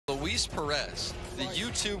Luis Perez, the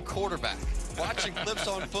YouTube quarterback, watching clips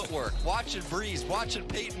on footwork, watching Breeze, watching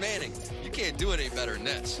Peyton Manning. You can't do it any better than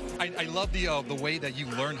this. I love the way that you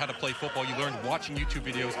learned how to play football. You learned watching YouTube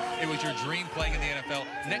videos. It was your dream playing in the NFL.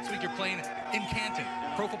 Next week you're playing in Canton,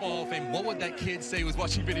 Pro Football Hall of Fame. What would that kid say who was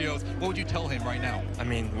watching videos? What would you tell him right now? I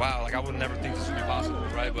mean, wow, like I would never think this would be possible,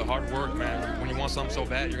 right? But hard work, man. When you want something so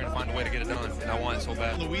bad, you're going to find a way to get it done. And I want it so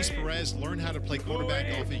bad. Luis Perez learned how to play quarterback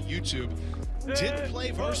off of YouTube. Didn't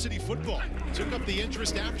play varsity football. Took up the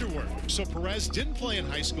interest afterward. So Perez didn't play in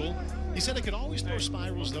high school. He said I could always throw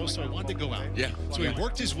spirals, though, so I wanted to go out. Yeah. So he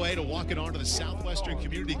worked his way to walking on to the Southwestern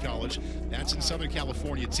Community College. That's in Southern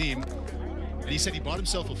California team. And he said he bought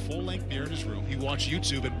himself a full-length mirror in his room. He watched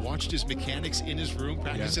YouTube and watched his mechanics in his room,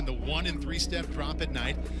 practicing the 1- and 3-step drop at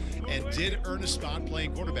night, and did earn a spot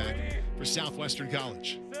playing quarterback for Southwestern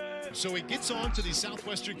College. So he gets on to the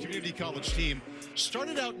Southwestern Community College team.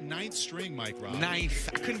 Started out 9th string, Mike Rob. 9th.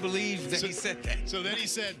 I couldn't believe that he said that. So then he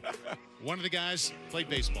said one of the guys played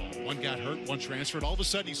baseball. One got hurt, one transferred. All of a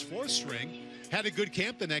sudden, he's 4th string, had a good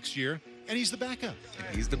camp the next year, and he's the backup.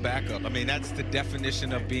 He's the backup. I mean, that's the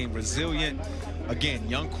definition of being resilient. Again,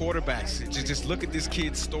 young quarterbacks. Just look at this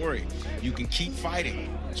kid's story. You can keep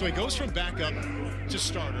fighting. So he goes from backup to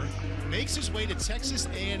starter, makes his way to Texas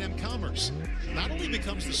A&M Commerce. Not only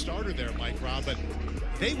becomes the starter there, Mike Rob, but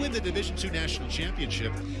they win the Division II National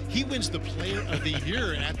Championship. He wins the Player of the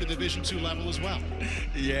Year at the Division II level as well.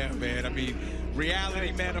 Yeah, man. I mean,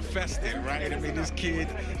 reality manifested, right? I mean, this kid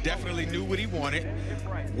definitely knew what he wanted,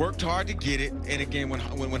 worked hard to get it, and again, when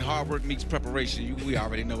hard work meets preparation, we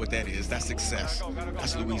already know what that is. That's success.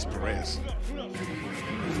 That's Luis Perez.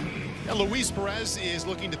 Now, Luis Perez is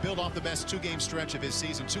looking to build off the best 2-game stretch of his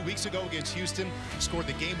season. 2 weeks ago against Houston, scored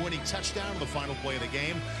the game-winning touchdown on the final play of the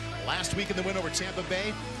game. Last week in the win over Tampa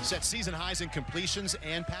Bay, set season highs in completions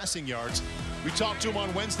and passing yards. We talked to him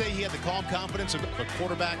on Wednesday. He had the calm confidence of a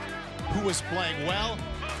quarterback who is playing well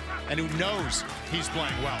and who knows he's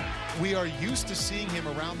playing well. We are used to seeing him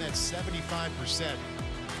around that 75%.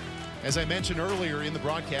 As I mentioned earlier in the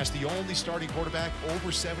broadcast, the only starting quarterback over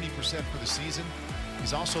 70% for the season.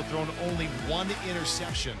 He's also thrown only 1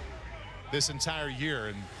 interception this entire year.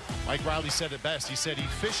 And Mike Riley said it best. He said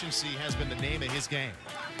efficiency has been the name of his game.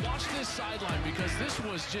 Watch this sideline because this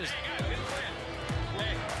was just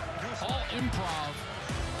all improv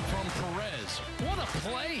from Perez. What a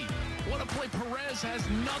play. What a play. Perez has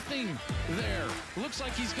nothing there. Looks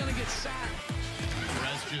like he's going to get sacked.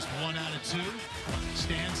 Perez just 1 out of 2.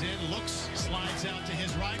 Stands in, looks, slides out to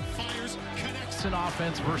his right, fires, connects. It's an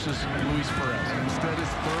offense versus Luis Perez. Instead, it's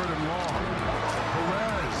 3rd and long.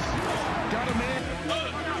 Perez got him in.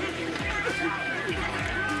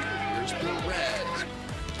 Here's Perez.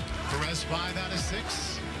 Perez 5 out of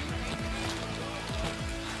 6.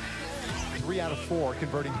 3 out of 4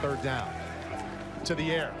 converting 3rd down. To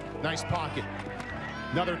the air. Nice pocket.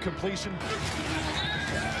 Another completion.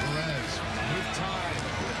 Perez with time.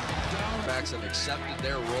 Backs have accepted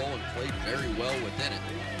their role and played very well within it.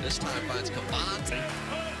 This time finds Cavante.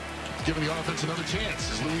 Giving the offense another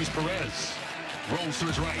chance as Luis Perez rolls to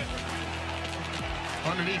his right.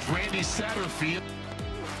 Underneath Randy Satterfield.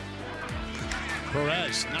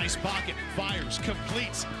 Perez, nice pocket, fires,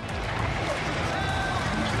 completes.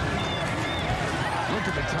 Look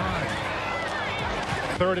at the time.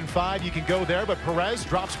 3rd and 5, you can go there, but Perez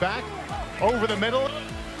drops back over the middle.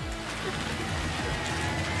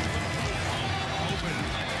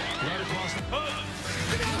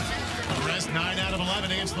 Perez 9 out of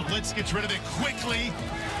 11 against the blitz, gets rid of it quickly.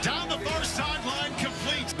 Down the far sideline,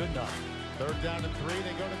 complete. Good enough. 3rd down and 3,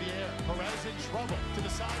 they go to the air. Perez in trouble to the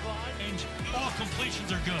sideline. All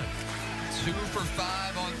completions are good. 2 for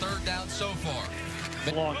 5 on 3rd down so far.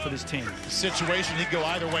 Long for this team. Situation, he'd go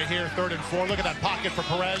either way here, 3rd and 4. Look at that pocket for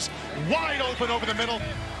Perez. Wide open over the middle.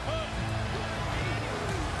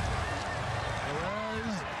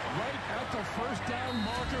 Perez right at the 1st down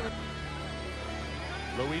marker.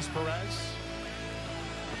 Luis Perez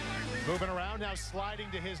moving around, now sliding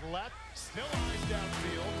to his left. Still eyes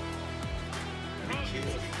downfield.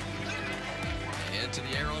 And to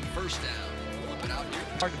the air on 1st down. Flip it out here.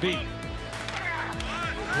 Hard to beat.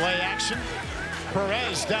 Play action.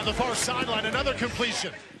 Perez down the far sideline, another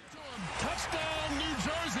completion. Touchdown, New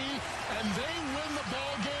Jersey, and they win the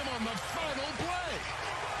ball game on the final play.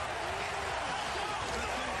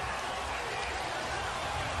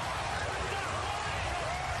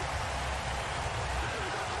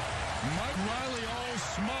 Mike Riley all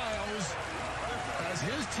smiles as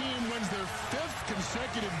his team wins their 5th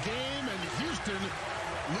consecutive game, and Houston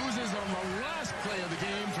loses on the last play of the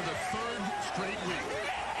game for the 3rd straight week.